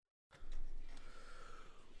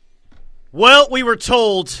Well, we were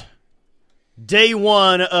told day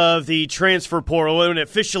one of the transfer portal, when it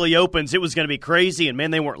officially opens, it was going to be crazy, and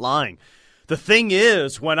man, they weren't lying. The thing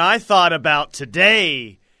is, when I thought about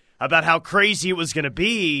today, about how crazy it was going to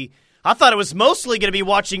be, I thought it was mostly going to be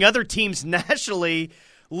watching other teams nationally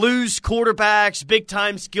lose quarterbacks,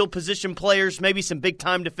 big-time skill position players, maybe some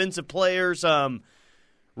big-time defensive players.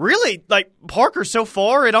 Really, like Parker, so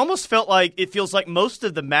far, it almost feels like most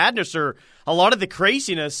of the madness or a lot of the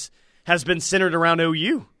craziness has been centered around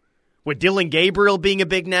OU. With Dillon Gabriel being a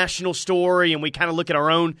big national story, and we kind of look at our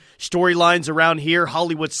own storylines around here,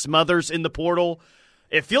 Hollywood Smothers in the portal,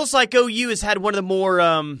 it feels like OU has had one of the more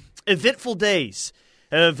eventful days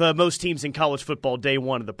of most teams in college football, day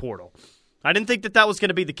one of the portal. I didn't think that was going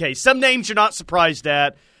to be the case. Some names you're not surprised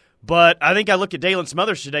at, but I think I look at Dillon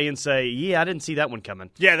Smothers today and say, yeah, I didn't see that one coming.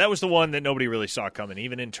 Yeah, that was the one that nobody really saw coming,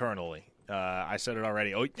 even internally. I said it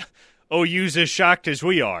already. OU's as shocked as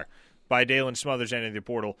we are by Dillon Smothers entering the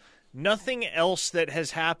portal. Nothing else that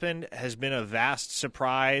has happened has been a vast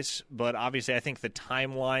surprise, but obviously I think the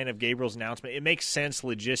timeline of Gabriel's announcement, it makes sense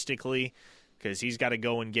logistically because he's got to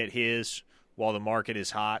go and get his while the market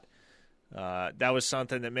is hot. That was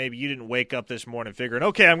something that maybe you didn't wake up this morning figuring,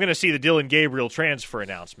 okay, I'm going to see the Dillon Gabriel transfer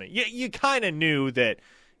announcement. You kind of knew that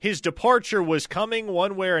his departure was coming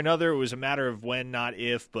one way or another. It was a matter of when, not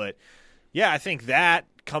if. But, yeah, I think that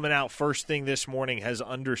coming out first thing this morning has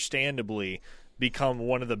understandably become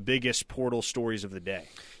one of the biggest portal stories of the day.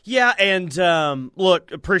 Yeah, and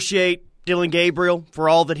look, appreciate Dillon Gabriel for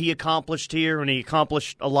all that he accomplished here, and he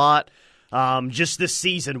accomplished a lot. Just this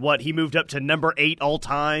season, he moved up to number 8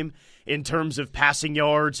 all-time in terms of passing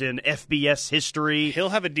yards in FBS history. He'll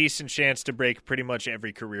have a decent chance to break pretty much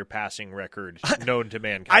every career passing record known to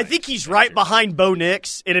mankind. I think he's right behind Bo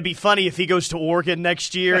Nix. It'd be funny if he goes to Oregon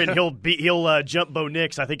next year and he'll jump Bo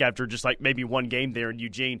Nix, I think, after just like maybe one game there in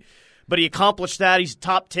Eugene. But he accomplished that. He's a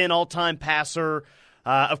top 10 all-time passer.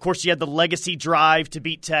 Of course, he had the legacy drive to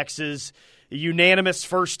beat Texas. Unanimous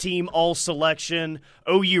first-team all-selection.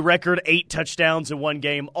 OU record 8 touchdowns in one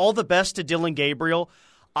game. All the best to Dillon Gabriel.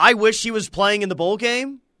 I wish he was playing in the bowl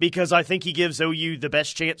game because I think he gives OU the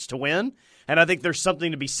best chance to win. And I think there's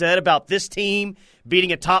something to be said about this team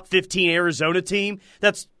beating a top 15 Arizona team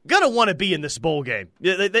that's going to want to be in this bowl game.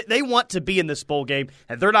 They want to be in this bowl game,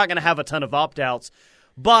 and they're not going to have a ton of opt-outs.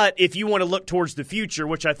 But if you want to look towards the future,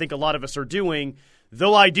 which I think a lot of us are doing,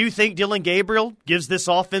 though I do think Dillon Gabriel gives this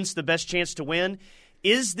offense the best chance to win,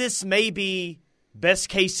 is this maybe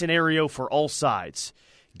best-case scenario for all sides?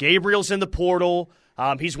 Gabriel's in the portal.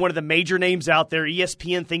 He's one of the major names out there.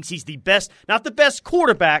 ESPN thinks he's the best, not the best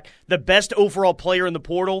quarterback, the best overall player in the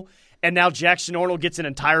portal. And now Jackson Arnold gets an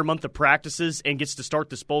entire month of practices and gets to start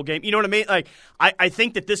this bowl game. You know what I mean? Like, I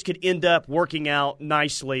think that this could end up working out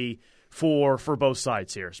nicely for both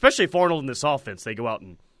sides here, especially if Arnold in this offense, they go out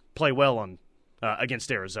and play well on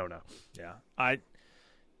against Arizona. Yeah,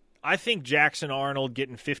 I think Jackson Arnold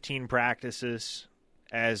getting 15 practices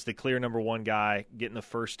as the clear number 1 guy, getting the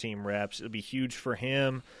first-team reps, it'll be huge for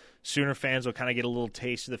him. Sooner fans will kind of get a little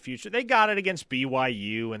taste of the future. They got it against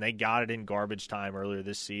BYU, and they got it in garbage time earlier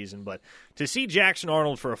this season. But to see Jackson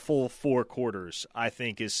Arnold for a full 4 quarters, I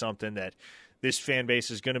think, is something that this fan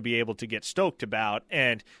base is going to be able to get stoked about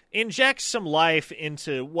and inject some life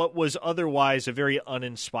into what was otherwise a very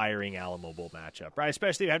uninspiring Alamo Bowl matchup, right?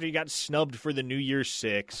 Especially after you got snubbed for the New Year's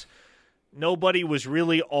Six. Nobody was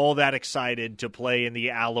really all that excited to play in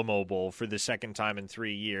the Alamo Bowl for the second time in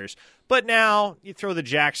 3 years. But now you throw the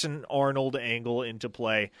Jackson Arnold angle into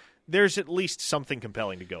play. There's at least something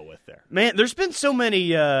compelling to go with there. Man, there's been so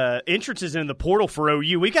many entrances in the portal for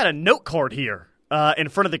OU. We got a note card here in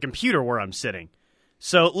front of the computer where I'm sitting.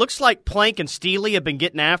 So it looks like Plank and Steely have been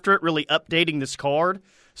getting after it, really updating this card.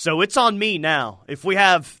 So it's on me now. If we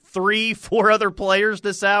have 3-4 other players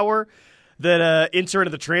this hour that enter into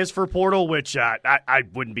the transfer portal, which I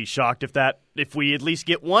wouldn't be shocked if we at least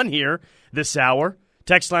get one here this hour.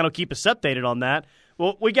 Text line will keep us updated on that.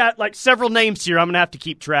 Well, we got like several names here I'm going to have to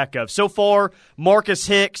keep track of. So far, Marcus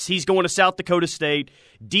Hicks, he's going to South Dakota State.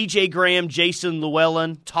 DJ Graham, Jason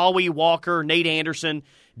Llewellyn, Tawi Walker, Nate Anderson,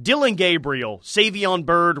 Dillon Gabriel, Savion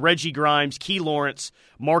Byrd, Reggie Grimes, Key Lawrence,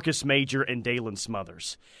 Marcus Major, and Dillon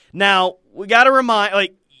Smothers. Now, we got to remind,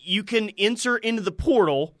 you can enter into the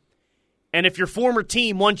portal, and if your former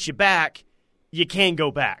team wants you back, you can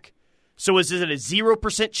go back. So is it a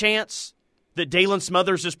 0% chance that Dillon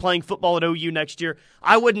Smothers is playing football at OU next year?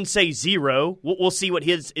 I wouldn't say 0. We'll see what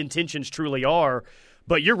his intentions truly are.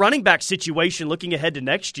 But your running back situation looking ahead to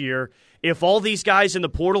next year, if all these guys in the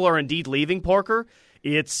portal are indeed leaving, Parker,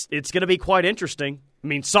 it's going to be quite interesting. I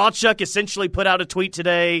mean, Sawchuk essentially put out a tweet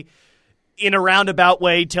today. in a roundabout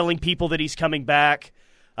way telling people that he's coming back.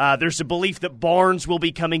 There's a belief that Barnes will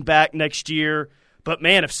be coming back next year. But,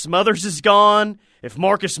 man, if Smothers is gone, if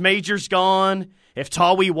Marcus Major's gone, if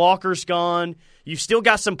Tawee Walker's gone, you've still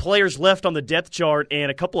got some players left on the depth chart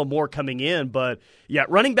and a couple of more coming in. But, yeah,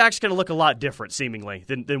 running back's going to look a lot different, seemingly,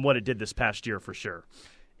 than what it did this past year for sure.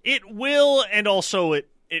 It will, and also it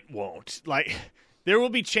won't. Like, there will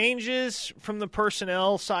be changes from the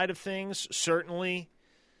personnel side of things, certainly.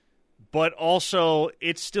 But also,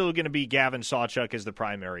 it's still going to be Gavin Sawchuk as the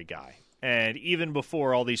primary guy. And even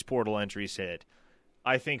before all these portal entries hit,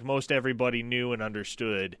 I think most everybody knew and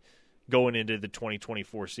understood going into the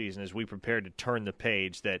 2024 season as we prepared to turn the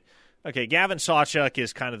page that, okay, Gavin Sawchuk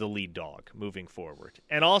is kind of the lead dog moving forward.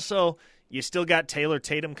 And also, you still got Taylor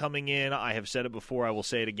Tatum coming in. I have said it before. I will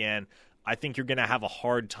say it again. I think you're going to have a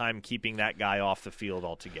hard time keeping that guy off the field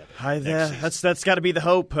altogether. That's got to be the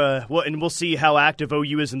hope. And we'll see how active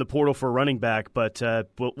OU is in the portal for running back. But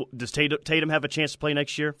does Tatum have a chance to play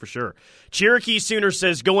next year? For sure. Cherokee Sooner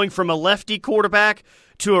says going from a lefty quarterback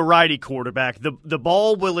to a righty quarterback, the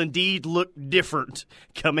ball will indeed look different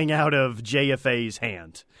coming out of JFA's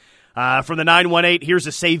hand. From the 918, here's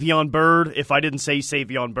a Savion Byrd. If I didn't say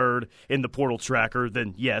Savion Byrd in the portal tracker,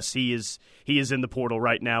 then yes, he is in the portal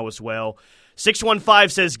right now as well. 615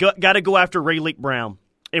 says, got to go after Rayleigh Brown.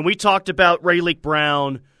 And we talked about Rayleigh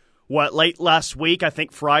Brown, late last week, I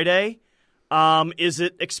think Friday. Is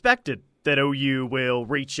it expected that OU will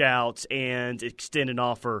reach out and extend an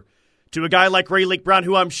offer to a guy like Rayleigh Brown,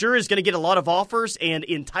 who I'm sure is going to get a lot of offers and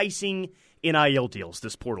enticing NIL deals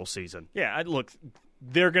this portal season? Yeah, look,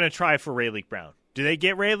 they're going to try for Rayleigh Brown. Do they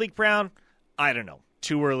get Rayleigh Brown? I don't know.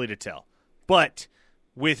 Too early to tell. But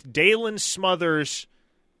with Dalen Smothers'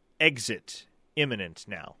 exit imminent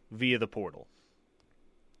now via the portal,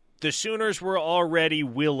 the Sooners were already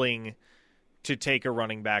willing to take a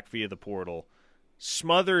running back via the portal.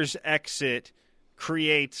 Smothers' exit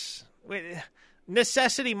creates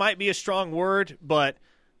necessity might be a strong word, but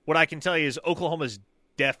what I can tell you is Oklahoma's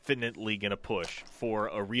definitely going to push for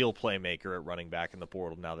a real playmaker at running back in the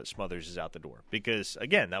portal now that Smothers is out the door. Because,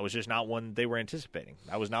 again, that was just not one they were anticipating.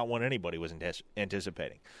 That was not one anybody was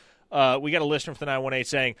anticipating. We got a listener from the 918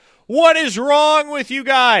 saying, "What is wrong with you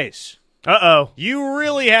guys? Uh-oh. You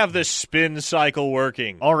really have the spin cycle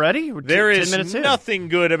working. Already? There is nothing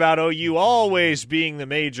good about OU always being the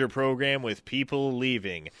major program with people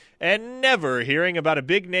leaving, and never hearing about a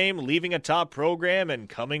big name leaving a top program and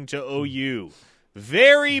coming to OU.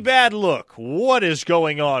 Very bad look. What is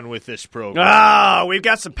going on with this program?" We've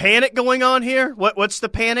got some panic going on here. What's the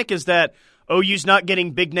panic? Is that OU's not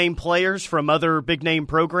getting big-name players from other big-name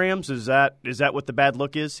programs? Is that what the bad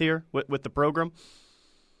look is here with the program?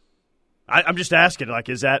 I'm just asking,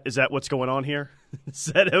 is that what's going on here? Is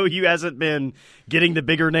that OU hasn't been getting the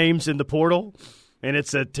bigger names in the portal, and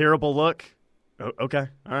it's a terrible look? Okay,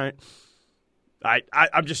 all right. I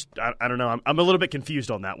don't know. I'm a little bit confused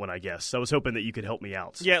on that one, I guess. I was hoping that you could help me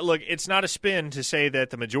out. Yeah, look, it's not a spin to say that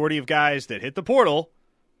the majority of guys that hit the portal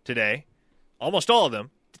today, almost all of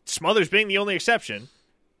them, Smothers being the only exception,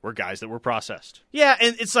 were guys that were processed. Yeah,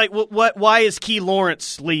 and it's like, why is Key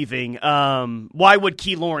Lawrence leaving? Why would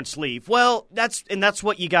Key Lawrence leave? Well, that's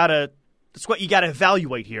what you gotta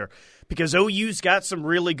evaluate here, because OU's got some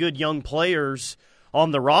really good young players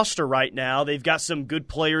on the roster right now. They've got some good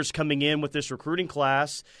players coming in with this recruiting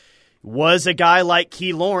class. Was a guy like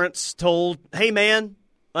Key Lawrence told, "Hey, man,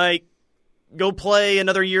 go play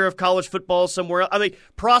another year of college football somewhere else"? I mean,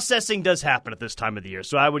 processing does happen at this time of the year,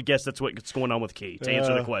 so I would guess that's what's going on with Key, to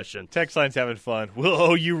answer the question. Text line's having fun.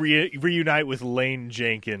 Will OU reunite with Lane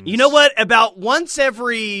Jenkins? You know what? About once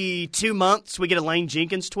every 2 months, we get a Lane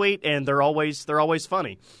Jenkins tweet, and they're always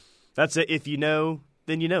funny. That's it. If you know,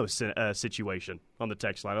 then you know situation on the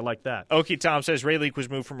text line. I like that. Okie Tom says Rayleigh was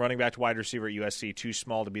moved from running back to wide receiver at USC, too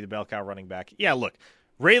small to be the bell cow running back. Yeah, look,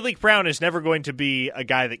 Rayleigh Brown is never going to be a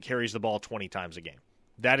guy that carries the ball 20 times a game.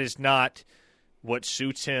 That is not what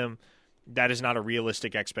suits him. That is not a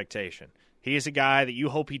realistic expectation. He is a guy that you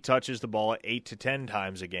hope he touches the ball 8 to 10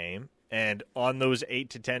 times a game, and on those 8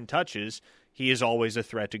 to 10 touches, he is always a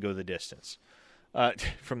threat to go the distance.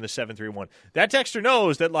 From the 731. That texter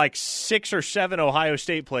knows that 6 or 7 Ohio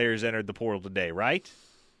State players entered the portal today, right?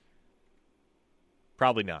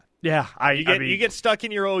 Probably not. Yeah. You get stuck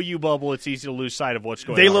in your OU bubble, it's easy to lose sight of what's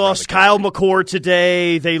going on. They lost Kyle McCord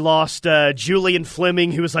today. They lost Julian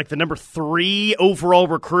Fleming, who was the number 3 overall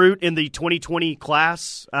recruit in the 2020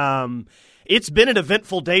 class. It's been an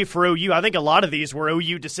eventful day for OU. I think a lot of these were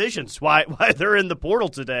OU decisions, why they're in the portal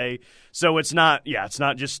today. So it's not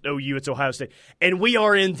just OU, it's Ohio State. And we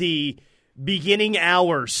are in the beginning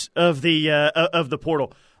hours of the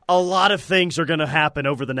portal. a lot of things are going to happen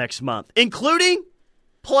over the next month, including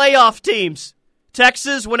playoff teams.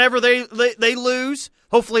 Texas, whenever they lose,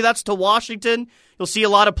 hopefully that's to Washington. You'll see a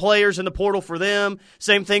lot of players in the portal for them.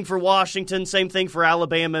 Same thing for Washington. Same thing for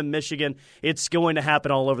Alabama and Michigan. It's going to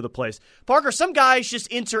happen all over the place. Parker, some guys just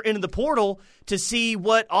enter into the portal to see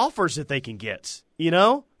what offers that they can get. You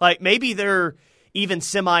know? Like maybe they're even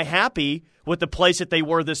semi-happy with the place that they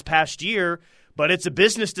were this past year, but it's a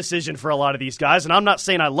business decision for a lot of these guys. And I'm not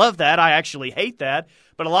saying I love that. I actually hate that.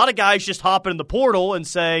 But a lot of guys just hop in the portal and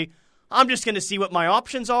say, I'm just going to see what my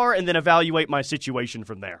options are and then evaluate my situation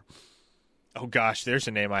from there. Oh, gosh, there's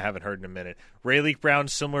a name I haven't heard in a minute. Rayleigh Brown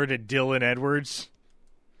similar to Dylan Edwards.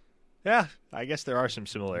 Yeah, I guess there are some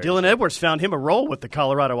similarities. Dylan Edwards found him a role with the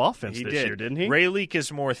Colorado offense year, didn't he? Rayleigh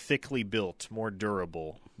is more thickly built, more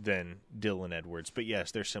durable than Dylan Edwards. But,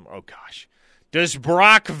 yes, there's some. Oh, gosh. Does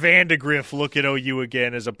Brock Vandegrift look at OU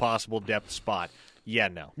again as a possible depth spot? Yeah,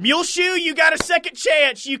 no. Muleshoe, you got a second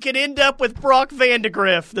chance. You could end up with Brock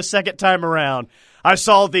Vandegrift the second time around. I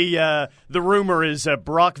saw the rumor is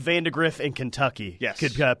Brock Vandegrift in Kentucky. Yes.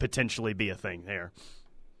 Could potentially be a thing there.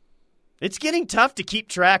 It's getting tough to keep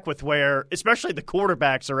track with where, especially the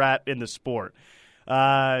quarterbacks are at in the sport.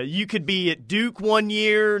 You could be at Duke one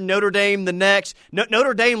year, Notre Dame the next.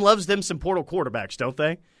 Notre Dame loves them some portal quarterbacks, don't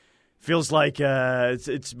they? Feels like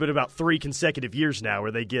it's been about 3 consecutive years now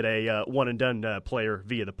where they get a one-and-done player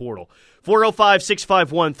via the portal.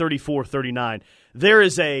 405-651-3439. There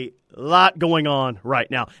is a lot going on right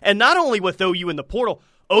now. And not only with OU in the portal,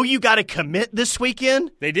 OU got a commit this weekend.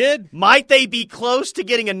 They did. Might they be close to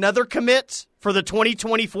getting another commit for the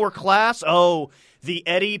 2024 class? Oh, the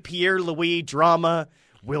Eddie Pierre-Louis drama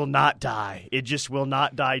will not die. It just will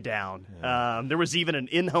not die down. Yeah. There was even an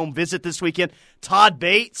in-home visit this weekend. Todd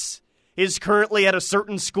Bates is currently at a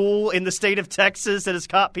certain school in the state of Texas that has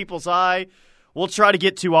caught people's eye. We'll try to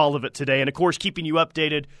get to all of it today. And, of course, keeping you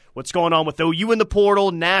updated what's going on with OU in the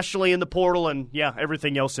portal, nationally in the portal, and, yeah,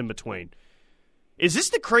 everything else in between. Is this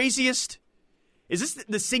the craziest? Is this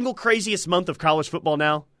the single craziest month of college football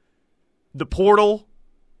now? The portal,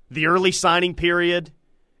 the early signing period,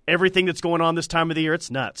 everything that's going on this time of the year,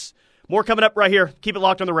 it's nuts. More coming up right here. Keep it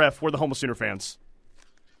locked on the Ref. We're the home of Sooner fans.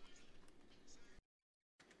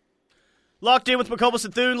 Locked in with McCOMAS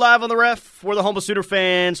and Thune live on the Ref. We're the home of Sooner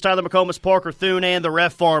fans. Tyler McCOMAS, Parker Thune, and the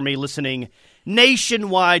Ref Army listening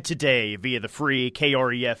nationwide today via the free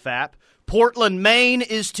KREF app. Portland, Maine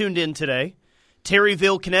is tuned in today.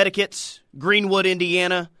 Terryville, Connecticut, Greenwood,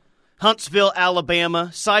 Indiana, Huntsville, Alabama,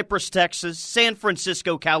 Cypress, Texas, San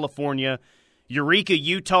Francisco, California, Eureka,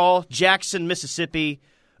 Utah, Jackson, Mississippi,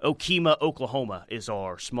 Okemah, Oklahoma is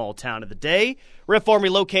our small town of the day. Ref Army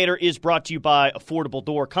Locator is brought to you by Affordable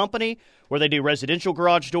Door Company, where they do residential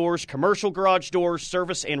garage doors, commercial garage doors,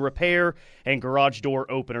 service and repair, and garage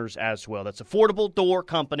door openers as well. That's Affordable Door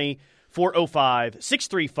Company,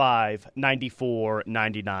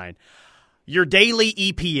 405-635-9499. Your daily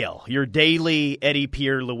EPL, your daily Eddie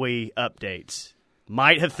Pierre-Louis updates.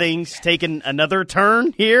 Might have things taken another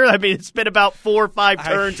turn here? I mean, it's been about 4 or 5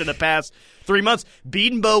 turns in the past 3 months.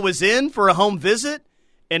 Bedenbaugh was in for a home visit,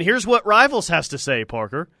 and here's what Rivals has to say,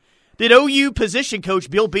 Parker. Did OU position coach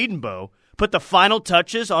Bill Bedenbaugh put the final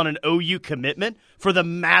touches on an OU commitment for the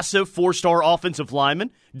massive 4-star offensive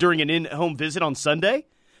lineman during an in-home visit on Sunday?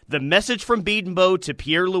 The message from Bedenbaugh to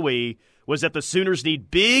Pierre-Louis was that the Sooners need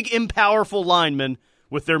big and powerful linemen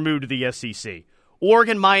with their move to the SEC.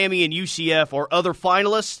 Oregon, Miami, and UCF are other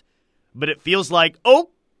finalists, but it feels like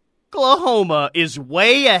Oklahoma is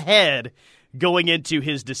way ahead going into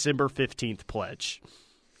his December 15th pledge.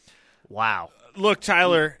 Wow. Look,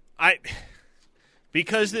 Tyler,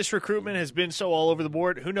 because this recruitment has been so all over the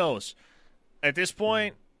board, who knows? At this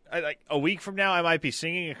point, a week from now, I might be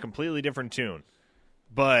singing a completely different tune.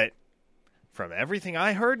 But from everything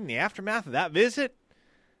I heard in the aftermath of that visit,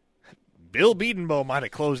 Bill Bedenbaugh might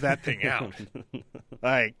have closed that thing out.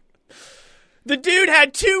 The dude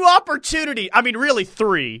had 2 opportunities. I mean, really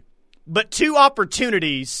 3, but 2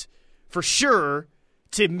 opportunities for sure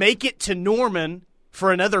to make it to Norman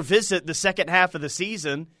for another visit the second half of the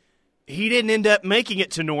season. He didn't end up making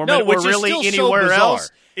it to Norman or really anywhere else.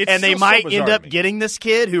 And they might end up getting this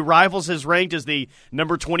kid who Rivals has ranked as the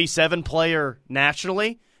number 27 player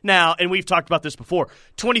nationally. Now, and we've talked about this before,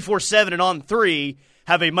 24/7 and On 3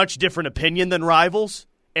 have a much different opinion than Rivals.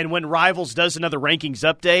 And when Rivals does another rankings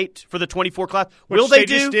update for the 24 class, will they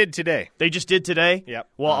do? They just did today. They just did today? Yep.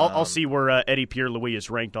 Well, I'll see where Eddie Pierre-Louis is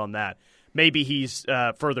ranked on that. Maybe he's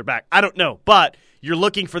further back. I don't know. But you're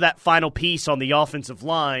looking for that final piece on the offensive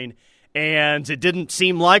line, And it didn't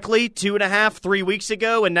seem likely 2.5, 3 weeks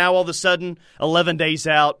ago, and now all of a sudden, 11 days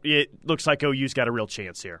out, it looks like OU's got a real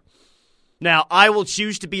chance here. Now, I will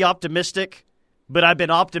choose to be optimistic, but I've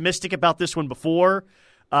been optimistic about this one before.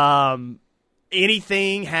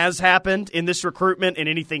 Anything has happened in this recruitment, and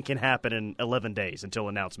anything can happen in 11 days until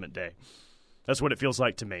announcement day. That's what it feels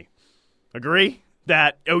like to me. Agree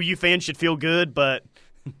that OU fans should feel good, but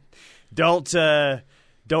don't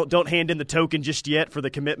hand in the token just yet for the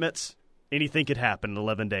commitments. Anything could happen in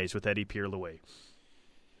 11 days with Eddie Pierre-Louis.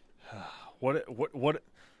 What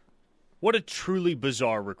a truly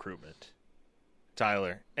bizarre recruitment,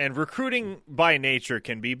 Tyler. And recruiting by nature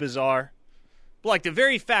can be bizarre. But like the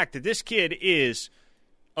very fact that this kid is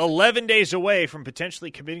 11 days away from potentially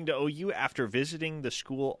committing to OU after visiting the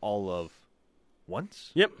school all of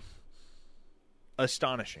once? Yep.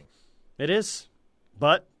 Astonishing. It is.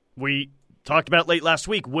 But we talked about it late last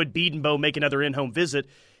week. Would Biedenbow make another in-home visit?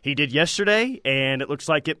 He did yesterday, and it looks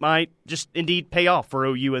like it might just indeed pay off for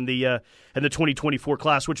OU in the 2024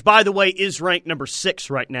 class, which, by the way, is ranked number 6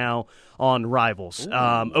 right now on Rivals.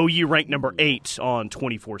 OU ranked number 8 on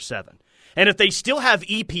 24/7. And if they still have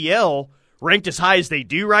EPL ranked as high as they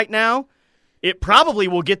do right now, it probably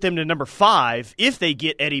will get them to number 5 if they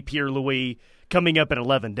get Eddie Pierre-Louis coming up in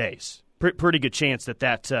 11 days. Pretty good chance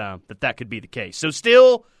that could be the case. So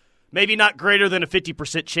still, maybe not greater than a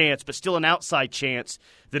 50% chance, but still an outside chance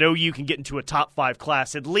that OU can get into a top 5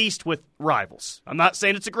 class, at least with Rivals. I'm not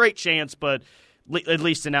saying it's a great chance, but at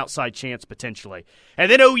least an outside chance potentially. And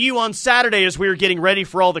then OU on Saturday, as we were getting ready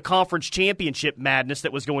for all the conference championship madness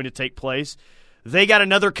that was going to take place, they got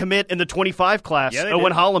another commit in the 25 class,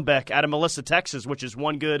 Owen Hollenbeck out of Melissa, Texas, which is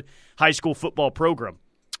one good high school football program.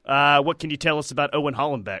 What can you tell us about Owen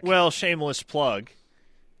Hollenbeck? Well, shameless plug.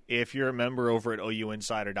 If you're a member over at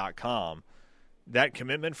OUinsider.com, that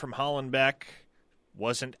commitment from Hollenbeck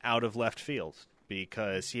wasn't out of left field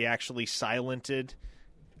because he actually silented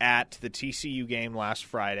at the TCU game last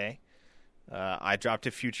Friday. I dropped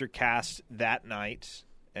a future cast that night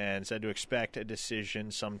and said to expect a decision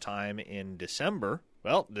sometime in December.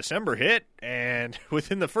 Well, December hit, and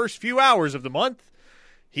within the first few hours of the month,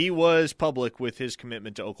 he was public with his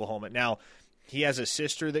commitment to Oklahoma. Now, he has a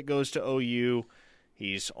sister that goes to OU.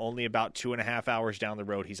 He's only about 2.5 hours down the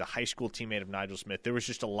road. He's a high school teammate of Nigel Smith. There was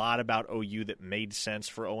just a lot about OU that made sense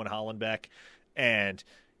for Owen Hollenbeck, and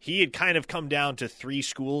he had kind of come down to 3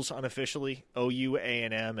 schools unofficially, OU,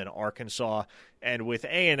 A&M, and Arkansas, and with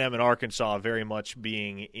A&M and Arkansas very much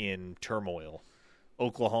being in turmoil,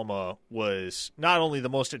 Oklahoma was not only the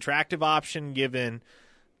most attractive option given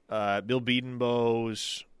Bill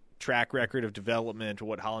Biedenbow's track record of development,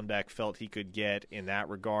 what Hollenbeck felt he could get in that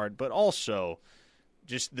regard, but also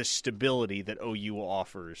just the stability that OU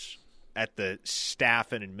offers at the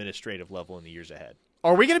staff and administrative level in the years ahead.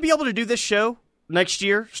 Are we going to be able to do this show next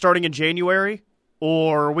year, starting in January,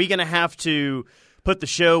 or are we going to have to put the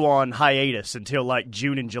show on hiatus until like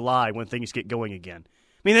June and July when things get going again?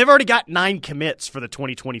 I mean, they've already got 9 commits for the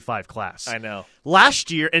 2025 class. I know.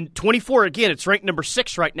 Last year, and 24, again, it's ranked number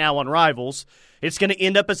 6 right now on Rivals. It's going to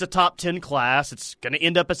end up as a top 10 class. It's going to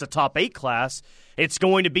end up as a top 8 class. It's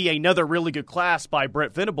going to be another really good class by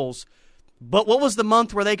Brett Venables. But what was the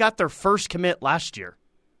month where they got their first commit last year?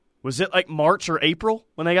 Was it like March or April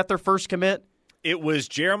when they got their first commit? It was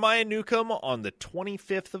Jeremiah Newcomb on the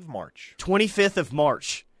 25th of March. 25th of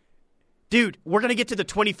March. Dude, we're going to get to the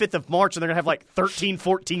 25th of March, and they're going to have like 13,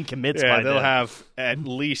 14 commits by then. Yeah, they'll have at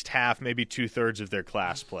least half, maybe 2/3 of their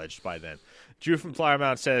class pledged by then. Drew from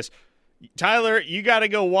Flowermount says, Tyler, you got to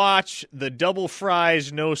go watch the double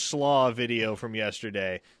fries, no slaw video from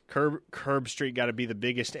yesterday. Curb Street got to be the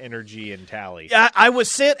biggest energy in Tally. I was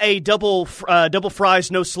sent a double fries,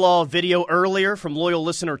 no slaw video earlier from loyal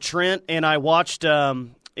listener Trent, and I watched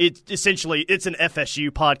it. Essentially, it's an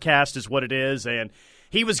FSU podcast is what it is, and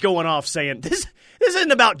he was going off saying, this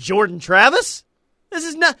isn't about Jordan Travis. This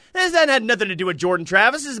hasn't had nothing to do with Jordan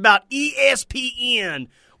Travis. This is about ESPN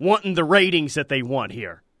wanting the ratings that they want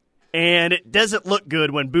here. And it doesn't look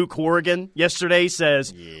good when Boo Corrigan yesterday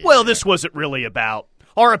says, well, this wasn't really about.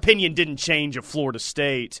 Our opinion didn't change of Florida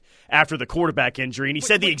State after the quarterback injury. And he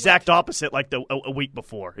said the exact opposite like a week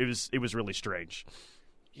before. It was really strange.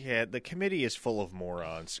 Yeah, the committee is full of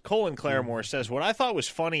morons. Colin Claremore says, what I thought was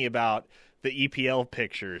funny about the EPL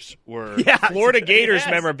pictures were Florida Gators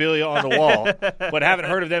memorabilia on the wall, but haven't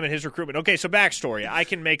heard of them in his recruitment. Okay, so backstory. I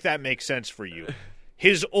can make that make sense for you.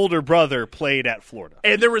 his older brother played at Florida.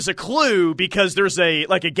 And there was a clue because there's a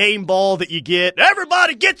game ball that you get.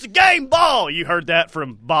 Everybody gets a game ball. You heard that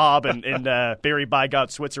from Bob and Barry By God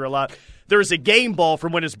Switzer a lot. There's a game ball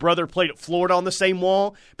from when his brother played at Florida on the same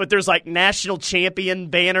wall, but there's like national champion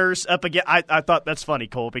banners up again. I thought that's funny,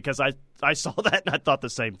 Cole, because I saw that and I thought the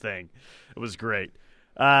same thing. It was great.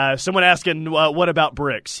 Someone asking, what about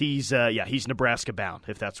Bricks? He's Nebraska bound,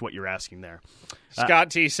 if that's what you're asking there.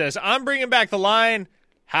 Scott T says, I'm bringing back the line.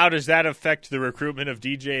 How does that affect the recruitment of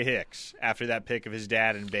DJ Hicks after that pic of his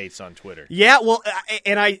dad and Bates on Twitter? Yeah, well,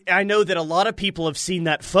 and I know that a lot of people have seen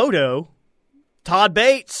that photo. Todd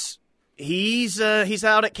Bates, he's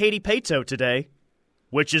out at Katy Paetow today,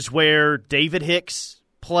 which is where David Hicks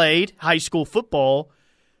played high school football.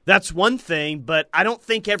 That's one thing, but I don't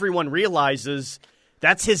think everyone realizes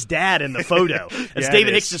that's his dad in the photo. It's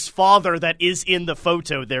David Hicks' father that is in the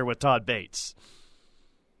photo there with Todd Bates.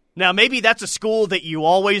 Now, maybe that's a school that you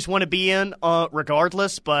always want to be in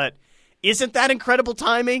regardless, but isn't that incredible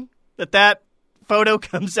timing that photo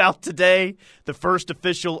comes out today, the first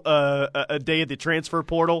official day of the transfer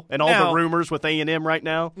portal, and all the rumors with A&M right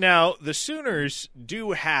now? Now, the Sooners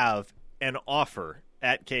do have an offer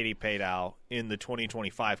at Katy Paetow in the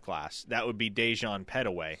 2025 class. That would be Dejan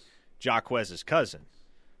Petaway, Jacquez's cousin.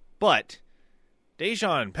 But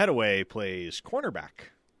Dejan Petaway plays cornerback.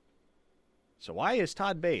 So why is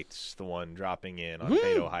Todd Bates the one dropping in on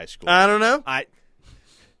Paetow High School? I don't know.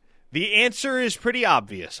 The answer is pretty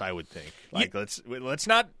obvious, I would think. Let's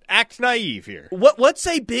not act naive here. What's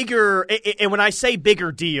a bigger, and when I say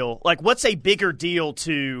bigger deal, what's a bigger deal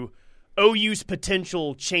to OU's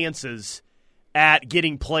potential chances at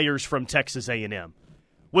getting players from Texas A&M?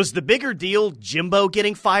 Was the bigger deal Jimbo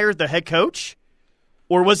getting fired, the head coach?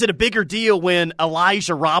 Or was it a bigger deal when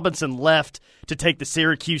Elijah Robinson left to take the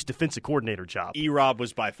Syracuse defensive coordinator job? E-Rob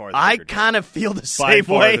was by far the bigger deal. I kind of feel the same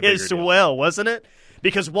way as well, wasn't it?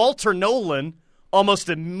 Because Walter Nolan almost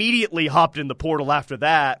immediately hopped in the portal after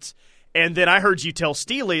that. And then I heard you tell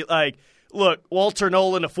Steely, look, Walter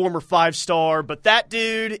Nolan, a former 5-star, but that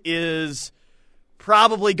dude is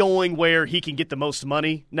probably going where he can get the most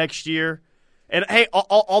money next year. And, hey,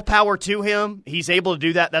 all power to him. He's able to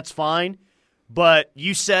do that. That's fine. But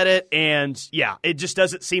you said it, and, yeah, it just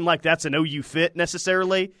doesn't seem like that's an OU fit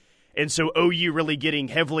necessarily. And so OU really getting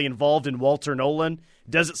heavily involved in Walter Nolan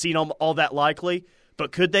doesn't seem all that likely.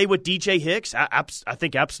 But could they with DJ Hicks? I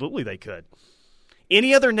think absolutely they could.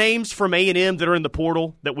 Any other names from A&M that are in the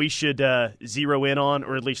portal that we should zero in on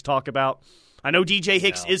or at least talk about? I know DJ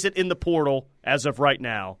Hicks isn't in the portal as of right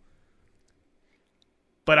now.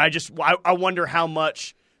 But I wonder how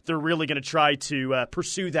much they're really going to try to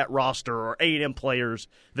pursue that roster or A&M players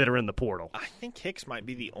that are in the portal. I think Hicks might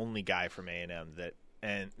be the only guy from A&M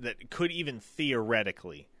that could even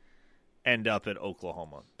theoretically end up at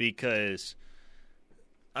Oklahoma, because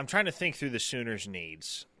I'm trying to think through the Sooners'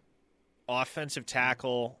 needs. Offensive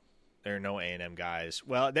tackle, there are no A&M guys.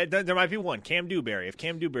 Well, there might be one, Cam Dewberry. If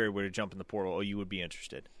Cam Dewberry were to jump in the portal, you would be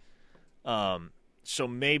interested. So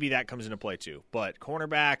maybe that comes into play too. But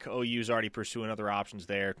cornerback, OU's already pursuing other options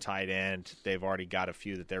there. Tight end, they've already got a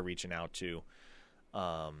few that they're reaching out to.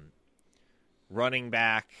 Running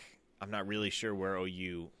back, I'm not really sure where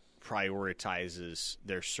OU prioritizes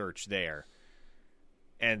their search there.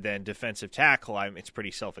 And then defensive tackle, it's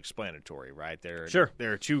pretty self-explanatory, right? There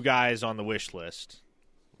are two guys on the wish list.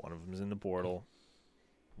 One of them's in the portal.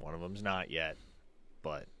 One of them's not yet.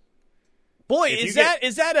 But boy, is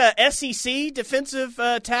that a SEC defensive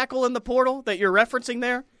tackle in the portal that you're referencing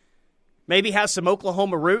there? Maybe has some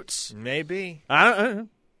Oklahoma roots. Maybe. I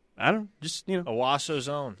don't. Just Owasso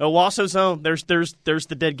zone. Owasso zone. There's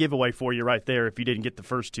the dead giveaway for you right there if you didn't get the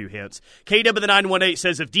first two hints. KW the 918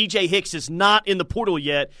 says if DJ Hicks is not in the portal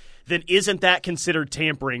yet, then isn't that considered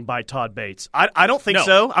tampering by Todd Bates? I don't think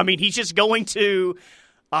so. I mean, he's just going to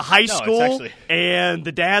a high school, and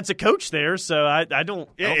the dad's a coach there, so I don't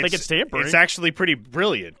think it's tampering. It's actually pretty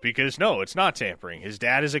brilliant because, no, it's not tampering. His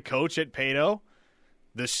dad is a coach at Paetow.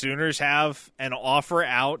 The Sooners have an offer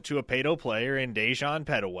out to a Paetow player in Dejan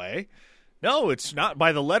Petaway. No, it's not.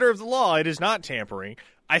 By the letter of the law, it is not tampering.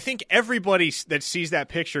 I think everybody that sees that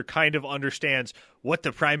picture kind of understands what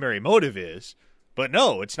the primary motive is, but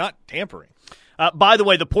no, it's not tampering. By the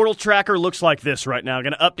way, the portal tracker looks like this right now. I'm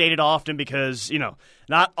going to update it often because,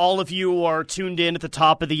 not all of you are tuned in at the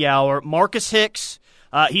top of the hour. Marcus Hicks,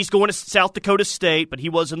 he's going to South Dakota State, but he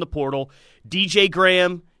was in the portal. DJ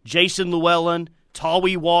Graham, Jason Llewellyn,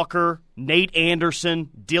 Tawi Walker, Nate Anderson,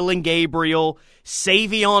 Dylan Gabriel,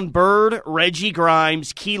 Savion Byrd, Reggie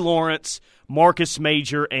Grimes, Key Lawrence, Marcus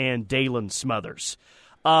Major, and Dalen Smothers.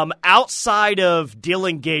 Outside of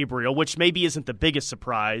Dylan Gabriel, which maybe isn't the biggest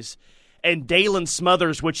surprise, and Dalen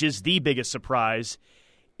Smothers, which is the biggest surprise,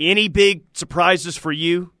 any big surprises for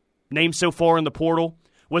you named so far in the portal?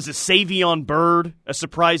 Was it Savion Byrd, a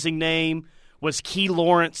surprising name? Was Key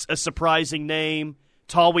Lawrence a surprising name?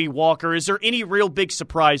 Tawi Walker? Is there any real big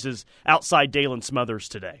surprises outside Dalen Smothers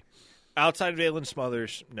today? Outside of Dalen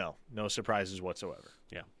Smothers, no. No surprises whatsoever.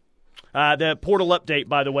 Yeah. The portal update,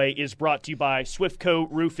 by the way, is brought to you by Swiftco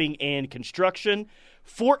Roofing and Construction.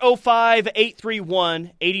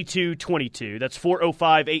 405-831-8222. That's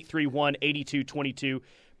 405-831-8222.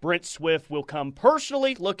 Brent Swift will come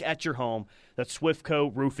personally look at your home. That's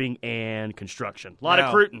Swiftco Roofing and Construction. A lot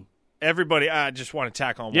of recruiting. Everybody, I just want to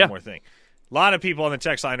tack on one more thing. A lot of people on the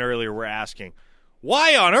text line earlier were asking,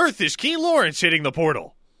 why on earth is Key Lawrence hitting the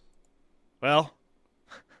portal? Well,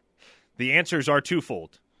 the answers are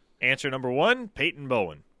twofold. Answer number one, Peyton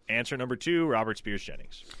Bowen. Answer number two, Robert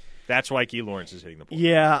Spears-Jennings. That's why Key Lawrence is hitting the portal.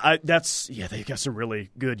 Yeah, they've got some really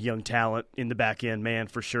good young talent in the back end, man,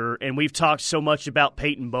 for sure. And we've talked so much about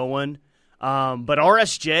Peyton Bowen, but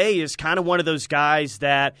RSJ is kind of one of those guys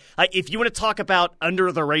that, if you want to talk about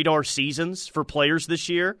under-the-radar seasons for players this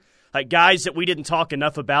year, like guys that we didn't talk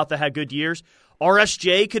enough about that had good years,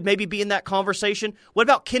 RSJ could maybe be in that conversation. What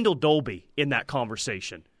about Kendall Dolby in that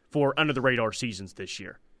conversation for under-the-radar seasons this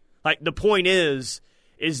year? Like, the point is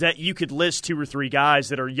that you could list two or three guys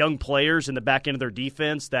that are young players in the back end of their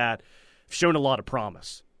defense that have shown a lot of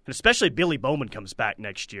promise. And especially if Billy Bowman comes back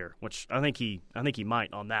next year, which I think he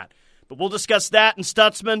might on that. But we'll discuss that and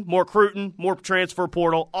Stutzman, more Cruton, more transfer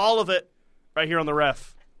portal, all of it right here on the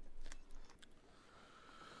Ref.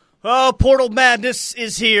 Oh, Portal Madness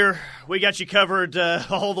is here. We got you covered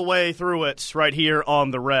all the way through it right here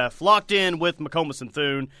on the Ref. Locked in with McCOMAS and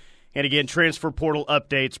Thune. And again, transfer portal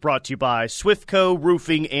updates brought to you by Swiftco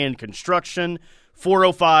Roofing and Construction,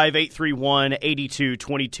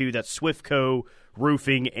 405-831-8222. That's Swiftco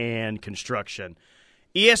Roofing and Construction.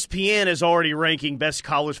 ESPN is already ranking best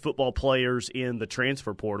college football players in the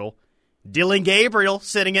transfer portal. Dylan Gabriel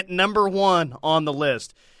sitting at number 1 on the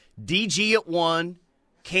list. DG at 1.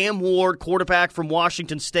 Cam Ward, quarterback from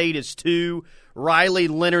Washington State, is 2. Riley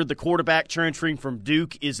Leonard, the quarterback transferring from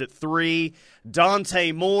Duke, is at 3.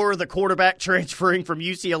 Dante Moore, the quarterback transferring from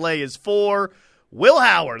UCLA, is 4. Will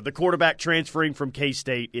Howard, the quarterback transferring from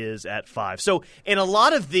K-State, is at 5. So in a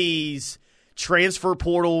lot of these transfer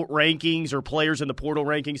portal rankings or players in the portal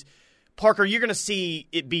rankings, Parker, you're going to see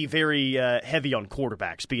it be very heavy on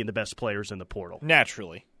quarterbacks being the best players in the portal.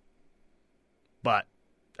 Naturally. But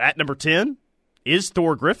at number 10 is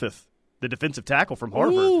Thor Griffith, the defensive tackle from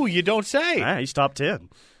Harvard. Ooh, you don't say. He's top 10.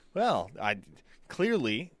 Well,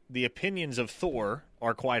 clearly the opinions of Thor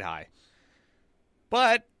are quite high.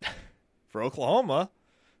 But for Oklahoma,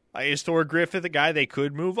 is Thor Griffith a guy they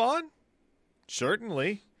could move on?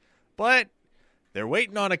 Certainly. But they're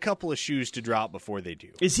waiting on a couple of shoes to drop before they do.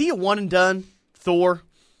 Is he a one-and-done, Thor?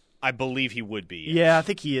 I believe he would be. Yes. Yeah, I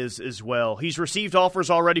think he is as well. He's received offers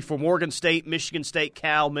already from Oregon State, Michigan State,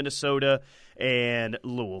 Cal, Minnesota, and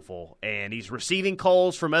Louisville. And he's receiving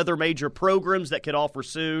calls from other major programs that could offer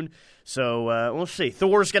soon. So we'll see.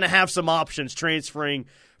 Thor's going to have some options transferring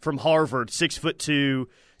from Harvard, 6'2",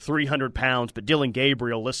 300 pounds. But Dylan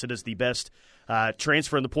Gabriel listed as the best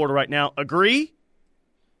transfer in the portal right now. Agree?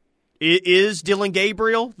 Is Dylan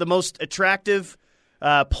Gabriel the most attractive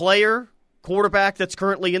player, quarterback that's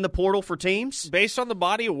currently in the portal for teams? Based on the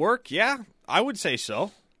body of work, yeah, I would say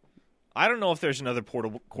so. I don't know if there's another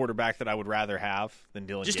portal quarterback that I would rather have than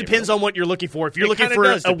Dylan Just Gabriel. Depends on what you're looking for. If you're looking for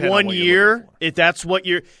a 1 year, if that's what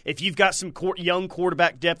if you've got some young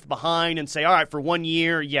quarterback depth behind and say, all right, for 1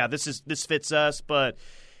 year, yeah, this fits us. But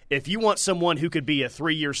if you want someone who could be a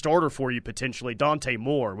 3-year starter for you potentially, Dante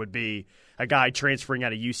Moore would be a guy transferring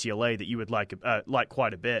out of UCLA that you would like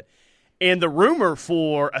quite a bit. And the rumor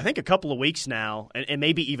for, I think, a couple of weeks now, and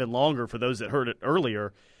maybe even longer for those that heard it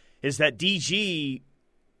earlier, is that DG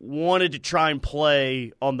wanted to try and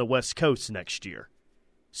play on the West Coast next year.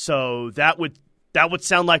 So that would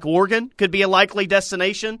sound like Oregon could be a likely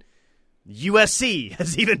destination. USC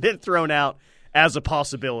has even been thrown out as a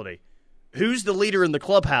possibility. Who's the leader in the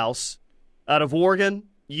clubhouse out of Oregon,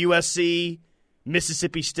 USC,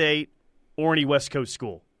 Mississippi State, or any West Coast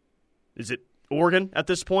school? Is it Oregon at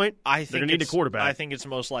this point? They're going to need a quarterback. I think it's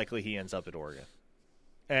most likely he ends up at Oregon.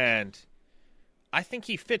 And I think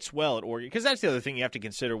he fits well at Oregon. Because that's the other thing you have to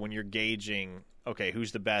consider when you're gauging, okay,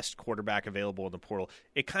 who's the best quarterback available in the portal.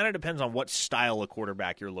 It kind of depends on what style of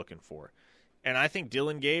quarterback you're looking for. And I think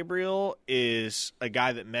Dylan Gabriel is a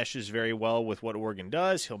guy that meshes very well with what Oregon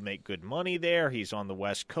does. He'll make good money there. He's on the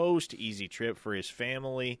West Coast, easy trip for his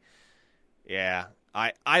family. Yeah,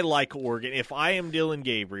 I like Oregon. If I am Dylan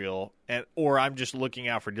Gabriel, or I'm just looking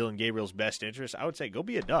out for Dylan Gabriel's best interest, I would say go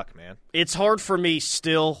be a Duck, man. It's hard for me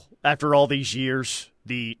still, after all these years,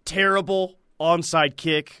 the terrible onside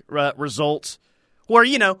kick results where,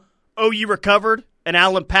 OU recovered and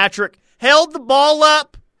Alan Patrick held the ball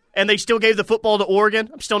up and they still gave the football to Oregon.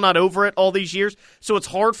 I'm still not over it all these years. So it's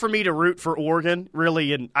hard for me to root for Oregon,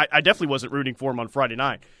 really, and I definitely wasn't rooting for them on Friday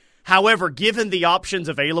night. However, given the options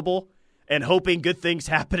available and hoping good things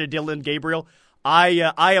happen to Dylan Gabriel,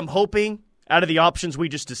 I am hoping, out of the options we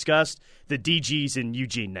just discussed, the DG's in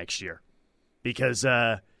Eugene next year. Because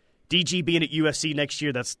DG being at USC next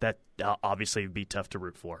year, that obviously would be tough to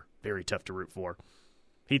root for. Very tough to root for.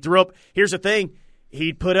 He threw up, here's the thing,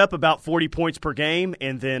 he'd put up about 40 points per game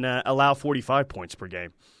and then allow 45 points per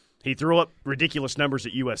game. He threw up ridiculous numbers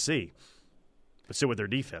at USC. But so with their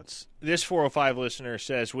defense. This 405 listener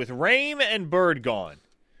says, with Rame and Bird gone,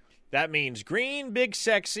 that means Green, Big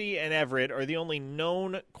Sexy, and Everett are the only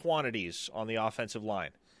known quantities on the offensive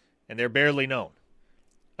line. And they're barely known.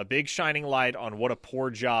 A big shining light on what a poor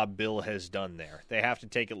job Bill has done there. They have to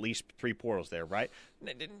take at least 3 portals there, right?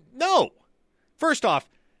 No. First off,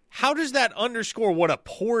 how does that underscore what a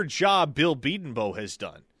poor job Bill Bedenbaugh has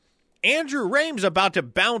done? Andrew Rame's about to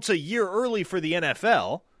bounce a year early for the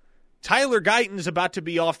NFL. Tyler Guyton's about to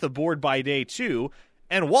be off the board by day 2.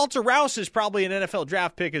 And Walter Rouse is probably an NFL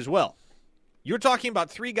draft pick as well. You're talking about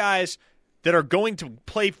 3 guys that are going to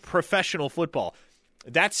play professional football.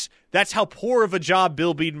 That's how poor of a job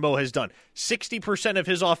Bill Bedenbaugh has done. 60% of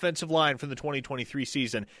his offensive line from the 2023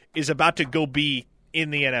 season is about to go be in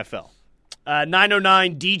the NFL.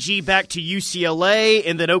 909 DG back to UCLA,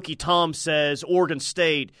 and then Okie Tom says Oregon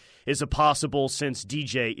State is a possible since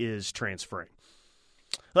DJ is transferring.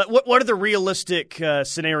 What are the realistic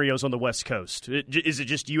scenarios on the West Coast? Is it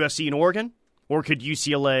just USC and Oregon? Or could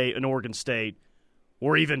UCLA and Oregon State,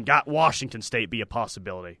 or even got Washington State, be a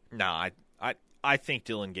possibility? No, I think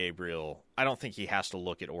Dylan Gabriel, I don't think he has to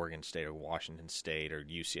look at Oregon State or Washington State or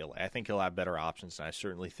UCLA. I think he'll have better options, and I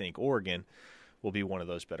certainly think Oregon will be one of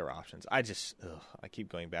those better options. I keep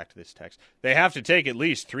going back to this text. They have to take at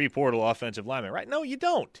least 3 portal offensive linemen, right? No, you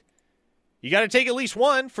don't. You got to take at least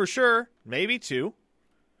 1 for sure, maybe 2.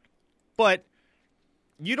 But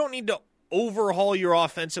you don't need to overhaul your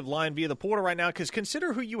offensive line via the portal right now, because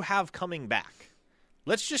consider who you have coming back.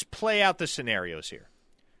 Let's just play out the scenarios here.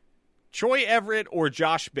 Troy Everett or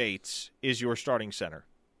Josh Bates is your starting center.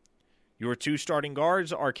 Your 2 starting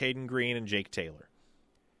guards are Caden Green and Jake Taylor.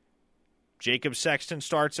 Jacob Sexton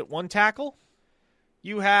starts at 1 tackle.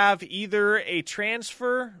 You have either a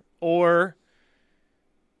transfer or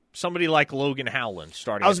somebody like Logan Howland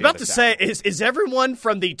starting. I was about to say, is everyone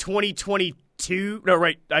from the 2022? No,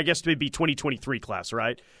 right. I guess it would be 2023 class,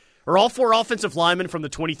 right? Are all 4 offensive linemen from the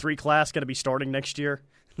 23 class going to be starting next year?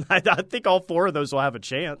 I think all 4 of those will have a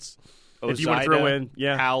chance. If you want to throw in,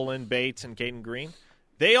 Howland, Bates, and Caden Green,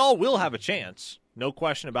 they all will have a chance. No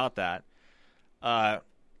question about that.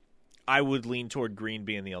 I would lean toward Green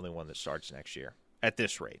being the only one that starts next year at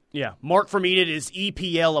this rate. Yeah, Mark from Enid is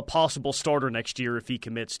EPL a possible starter next year if he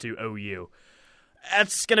commits to OU.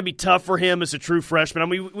 That's going to be tough for him as a true freshman. I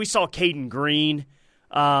mean, we saw Caden Green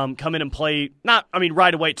come in and play.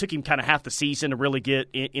 Right away. It took him kind of half the season to really get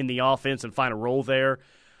in the offense and find a role there.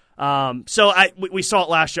 So we saw it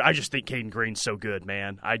last year. I just think Caden Green's so good,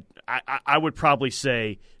 man. I would probably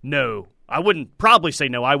say no. I wouldn't probably say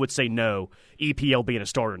no. I would say no, EPL being a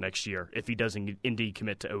starter next year if he doesn't indeed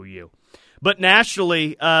commit to OU. But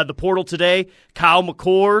nationally, the portal today, Kyle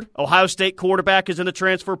McCord, Ohio State quarterback, is in the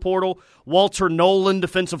transfer portal. Walter Nolan,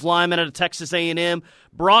 defensive lineman out of Texas A&M.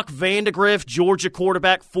 Brock Vandegrift, Georgia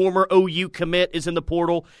quarterback, former OU commit, is in the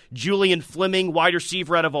portal. Julian Fleming, wide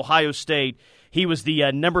receiver out of Ohio State. He was the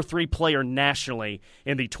number 3 player nationally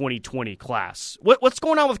in the 2020 class. What's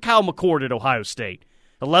going on with Kyle McCord at Ohio State?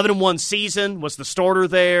 11-1 season, was the starter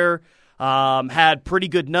there, had pretty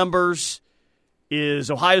good numbers.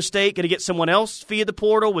 Is Ohio State going to get someone else via the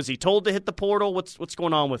portal? Was he told to hit the portal? What's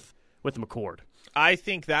going on with McCord? I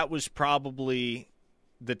think that was probably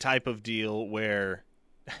the type of deal where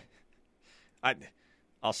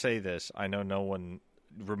I'll say this. I know no one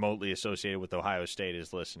remotely associated with Ohio State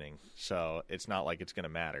is listening, so it's not like it's going to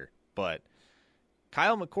matter. But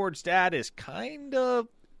Kyle McCord's dad is kind of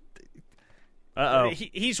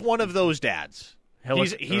he's one of those dads.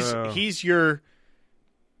 He's your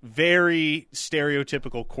very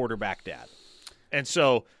stereotypical quarterback dad. And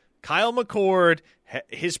so Kyle McCord,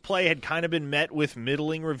 his play had kind of been met with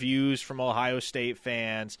middling reviews from Ohio State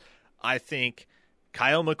fans. I think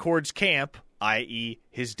Kyle McCord's camp, i.e.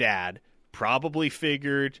 his dad, probably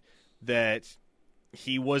figured that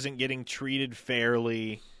he wasn't getting treated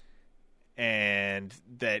fairly and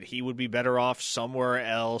that he would be better off somewhere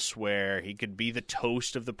else where he could be the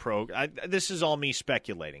toast of the program. This is all me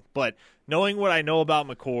speculating. But knowing what I know about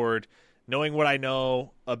McCord, knowing what I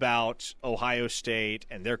know about Ohio State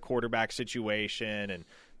and their quarterback situation and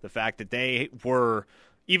the fact that they were,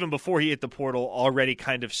 even before he hit the portal, already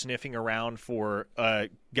kind of sniffing around for a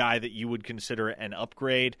guy that you would consider an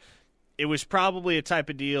upgrade, it was probably a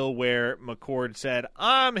type of deal where McCord said,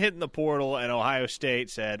 I'm hitting the portal, and Ohio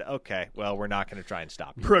State said, okay, well, we're not going to try and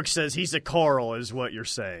stop you. Brooks says he's a Carl is what you're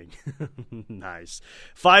saying. Nice.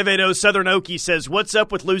 580 Southern Okie says, what's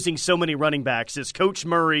up with losing so many running backs? Is Coach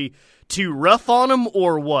Murray too rough on him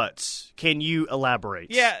or what? Can you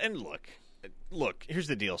elaborate? Yeah, and look, here's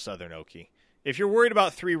the deal, Southern Okie. If you're worried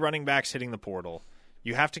about 3 running backs hitting the portal,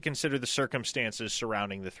 you have to consider the circumstances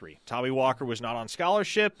surrounding the 3. Tommy Walker was not on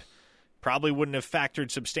scholarship. Probably wouldn't have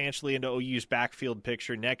factored substantially into OU's backfield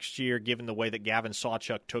picture next year, given the way that Gavin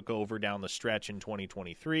Sawchuk took over down the stretch in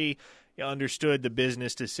 2023. You understood the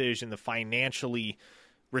business decision, the financially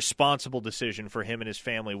responsible decision for him and his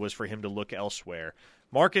family was for him to look elsewhere.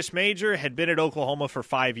 Marcus Major had been at Oklahoma for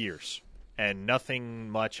 5 years, and nothing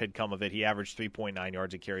much had come of it. He averaged 3.9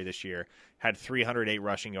 yards a carry this year, had 308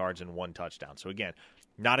 rushing yards and 1 touchdown. So again,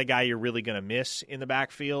 not a guy you're really going to miss in the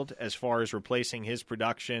backfield as far as replacing his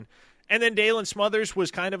production. And then Dalen Smothers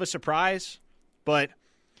was kind of a surprise, but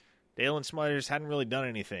Dalen Smothers hadn't really done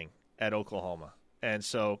anything at Oklahoma. And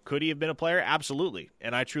so could he have been a player? Absolutely,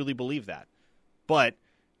 and I truly believe that. But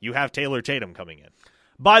you have Taylor Tatum coming in.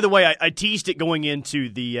 By the way, I teased it going into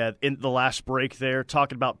the last break there,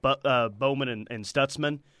 talking about Bowman and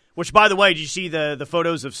Stutzman. Which, by the way, did you see the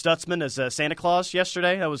photos of Stutzman as Santa Claus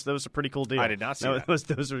yesterday? That was a pretty cool deal. I did not see that.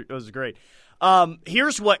 It was great.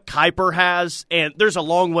 Here's what Kuiper has, and there's a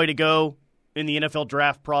long way to go in the NFL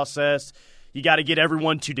draft process. You got to get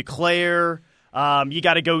everyone to declare. You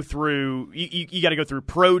got to go through. You got to go through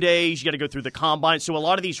pro days. You got to go through the combine. So a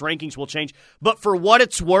lot of these rankings will change. But for what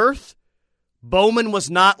it's worth, Bowman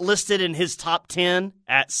was not listed in his top 10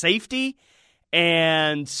 at safety,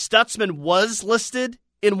 and Stutzman was listed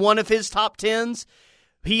in one of his top 10s.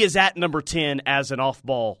 He is at number 10 as an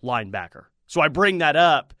off-ball linebacker. So I bring that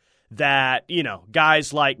up that,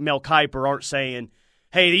 guys like Mel Kiper aren't saying,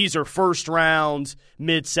 hey, these are first-round,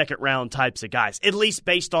 mid-second-round types of guys, at least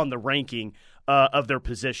based on the ranking of their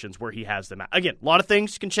positions where he has them at. Again, a lot of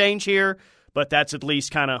things can change here, but that's at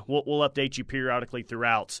least kind of we'll update you periodically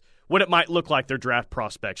throughout what it might look like their draft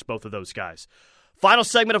prospects, both of those guys. Final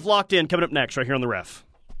segment of Locked In coming up next right here on the Ref.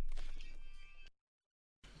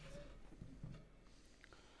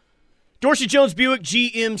 Dorsey Jones Buick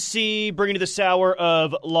GMC bringing you this hour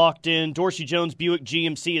of Locked In. Dorsey Jones Buick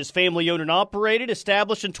GMC is family-owned and operated,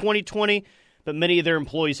 established in 2020, but many of their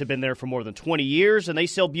employees have been there for more than 20 years, and they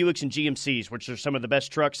sell Buicks and GMCs, which are some of the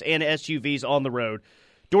best trucks and SUVs on the road.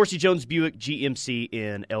 Dorsey Jones Buick GMC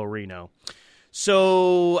in El Reno.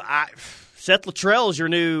 So, Seth Luttrell is your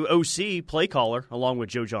new OC play caller, along with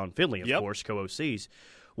Joe John Finley, of course, co-OCs.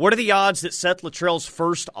 What are the odds that Seth Luttrell's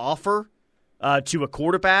first offer to a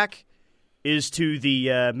quarterback is to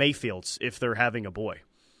the Mayfields if they're having a boy?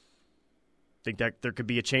 Think that there could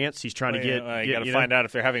be a chance he's trying to get. You got to find out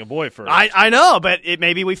if they're having a boy first. I know, but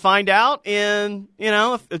maybe we find out in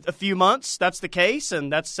a few months. That's the case,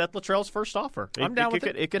 and that's Seth Luttrell's first offer. I'm down with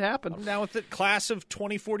it. It could happen. I'm down with it. Class of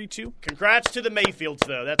 2042. Congrats to the Mayfields,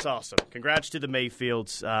 though. That's awesome. Congrats to the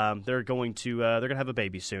Mayfields. They're going to have a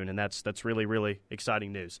baby soon, and that's really, really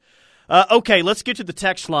exciting news. Okay, let's get to the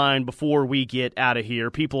text line before we get out of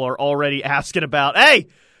here. People are already asking about, hey,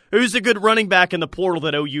 who's a good running back in the portal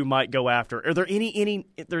that OU might go after? Are there any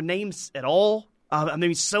their names at all?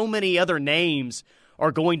 So many other names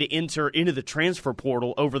are going to enter into the transfer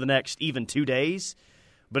portal over the next even 2 days.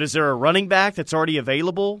 But is there a running back that's already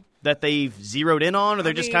available that they've zeroed in on, or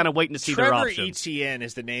they're just kind of waiting to see their options? Trevor Etienne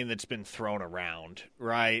is the name that's been thrown around,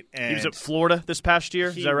 right? And he was at Florida this past year,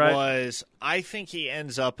 is that right? He was. I think he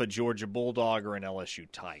ends up a Georgia Bulldog or an LSU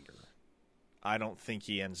Tiger. I don't think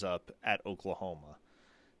he ends up at Oklahoma.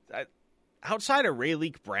 Outside of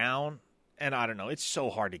Rayleigh Brown, and I don't know, it's so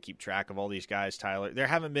hard to keep track of all these guys, Tyler. There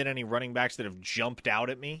haven't been any running backs that have jumped out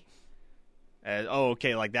at me.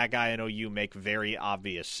 Like that guy in OU make very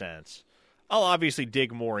obvious sense. I'll obviously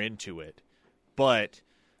dig more into it. But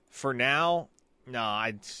for now, no,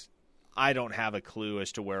 I don't have a clue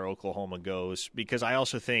as to where Oklahoma goes, because I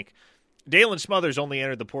also think Dalen Smothers only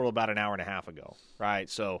entered the portal about an hour and a half ago, right?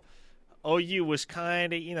 So OU was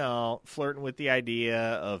kind of, flirting with the idea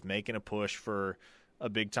of making a push for a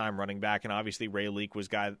big-time running back, and obviously Ray Leak was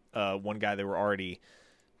one guy they were already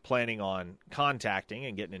planning on contacting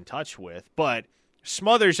and getting in touch with. But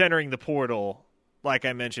Smothers entering the portal, like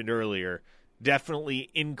I mentioned earlier, definitely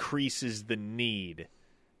increases the need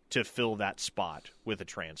to fill that spot with a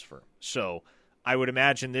transfer. So I would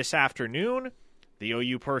imagine this afternoon, the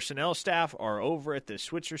OU personnel staff are over at the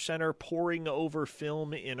Switzer Center poring over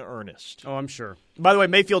film in earnest. Oh, I'm sure. By the way,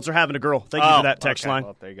 Mayfields are having a girl. Thank you for that text line.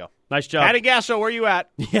 Well, there you go. Nice job. Patty Gasso, where you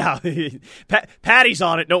at? Yeah. Patty's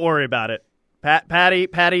on it. Don't worry about it.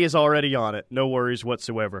 Patty is already on it. No worries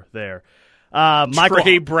whatsoever there.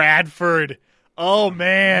 Trey Bradford. Oh,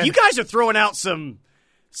 man. You guys are throwing out some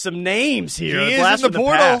names here. He is in the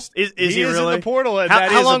portal. Is he really? In the portal, and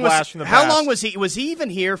that is a blast from the past. How long was he? Was he even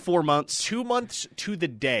here? 4 months? 2 months to the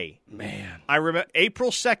day. Man. I remember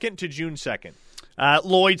April 2nd to June 2nd.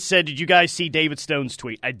 Lloyd said, did you guys see David Stone's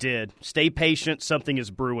tweet? I did. Stay patient. Something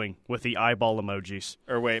is brewing with the eyeball emojis.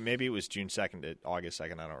 Or wait, maybe it was June 2nd to August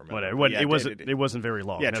 2nd. I don't remember. Whatever. It wasn't very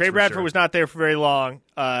long. Yeah, Trey Bradford was not there for very long.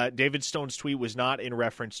 David Stone's tweet was not in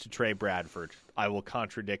reference to Trey Bradford. I will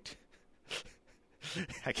contradict.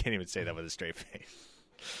 I can't even say that with a straight face.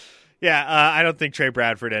 Yeah, I don't think Trey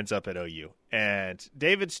Bradford ends up at OU. And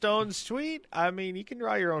David Stone's tweet, I mean, you can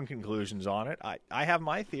draw your own conclusions on it. I have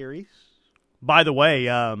my theories. By the way,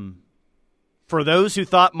 for those who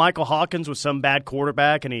thought Michael Hawkins was some bad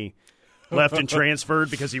quarterback and he left and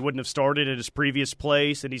transferred because he wouldn't have started at his previous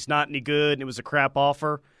place and he's not any good and it was a crap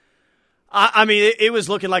offer, I mean, it was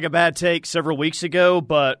looking like a bad take several weeks ago,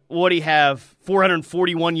 but what do you have?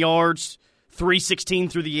 441 yards, 316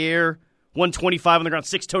 through the air, 125 on the ground,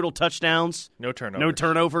 6 total touchdowns. No turnovers. No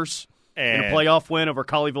turnovers. And a playoff win over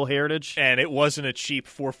Colleyville Heritage. And it wasn't a cheap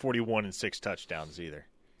 441 and 6 touchdowns either.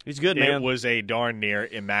 He's good, man. It was a darn near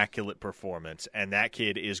immaculate performance, and that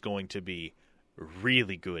kid is going to be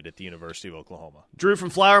really good at the University of Oklahoma. Drew from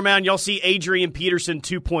Flower Mound, y'all see Adrian Peterson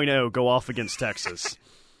 2.0 go off against Texas.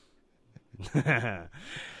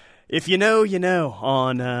 If you know, you know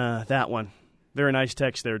on that one. Very nice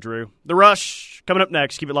text there, Drew. The Rush coming up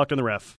next. Keep it locked on the Ref.